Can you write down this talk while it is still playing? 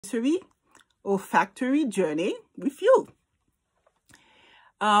olfactory journey with you.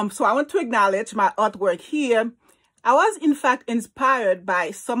 So I want to acknowledge my artwork here. I was in fact inspired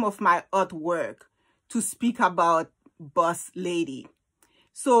by some of my artwork to speak about Boss Lady.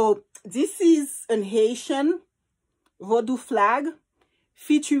 So this is an Haitian voodoo flag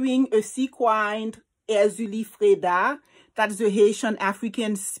featuring a sequined Exil Freda. That's the Haitian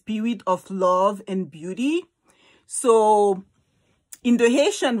African spirit of love and beauty. So in the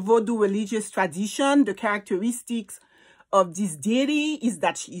Haitian voodoo religious tradition, the characteristics of this deity is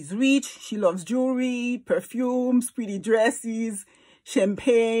that she is rich, she loves jewelry, perfumes, pretty dresses,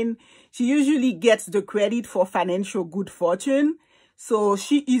 champagne. She usually gets the credit for financial good fortune. So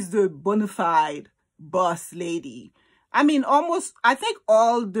she is the bona fide boss lady. I mean, I think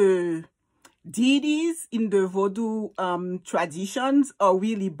all the deities in the voodoo traditions are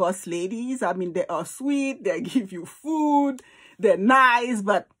really boss ladies. I mean, they are sweet, they give you food, they're nice,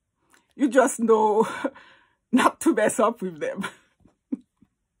 but you just know not to mess up with them.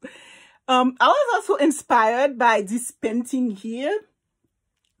 I was also inspired by this painting here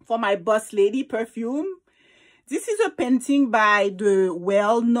for my Boss Lady perfume. This is a painting by the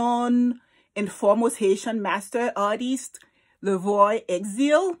well-known and foremost Haitian master artist, Levoy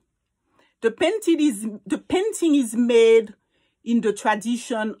Exil. The painting is made in the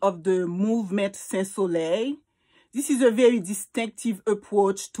tradition of the movement Soleil. This is a very distinctive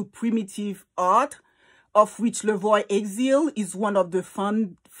approach to primitive art, of which Levoy Exil is one of the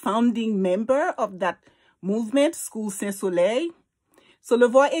founding members of that movement, School Soleil. So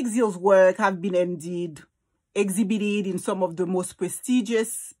Levoy Exil's work have been indeed exhibited in some of the most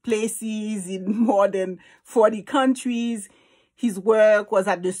prestigious places in more than 40 countries. His work was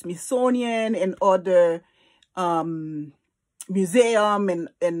at the Smithsonian and other museum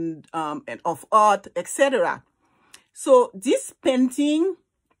and of art, etc. So this painting,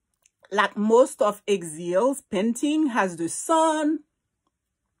 like most of Exil's painting, has the sun.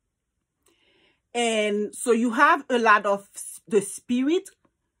 And so you have a lot of the spirit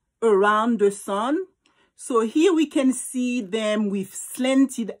around the sun. So here we can see them with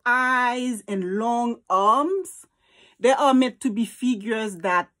slanted eyes and long arms. They are meant to be figures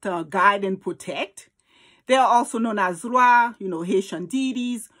that guide and protect. They are also known as Lois, Haitian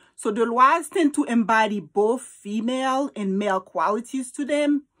deities. So the Lois tend to embody both female and male qualities to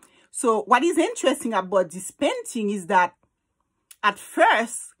them. So what is interesting about this painting is that at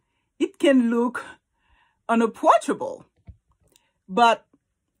first it can look unapproachable. But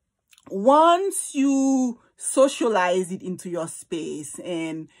once you socialize it into your space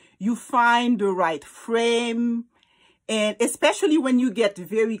and you find the right frame, and especially when you get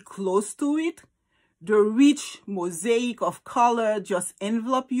very close to it, the rich mosaic of color just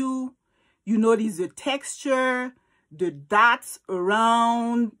envelop you. You notice the texture, the dots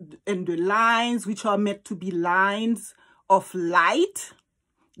around, and the lines, which are meant to be lines of light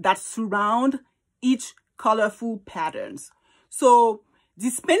that surround each colorful patterns. So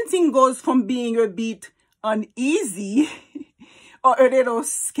this painting goes from being a bit uneasy or a little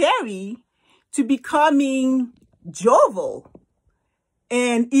scary to becoming jovial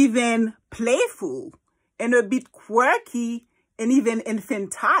and even playful and a bit quirky and even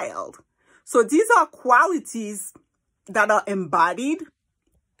infantile. So these are qualities that are embodied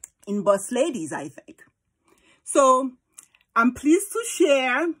in Boss Ladies, I think. So I'm pleased to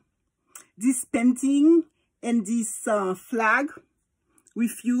share this painting and this flag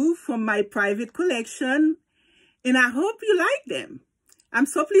with you from my private collection, and I hope you like them. I'm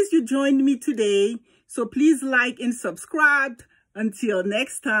so pleased you joined me today. So please like and subscribe. Until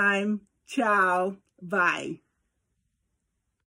next time, ciao, bye.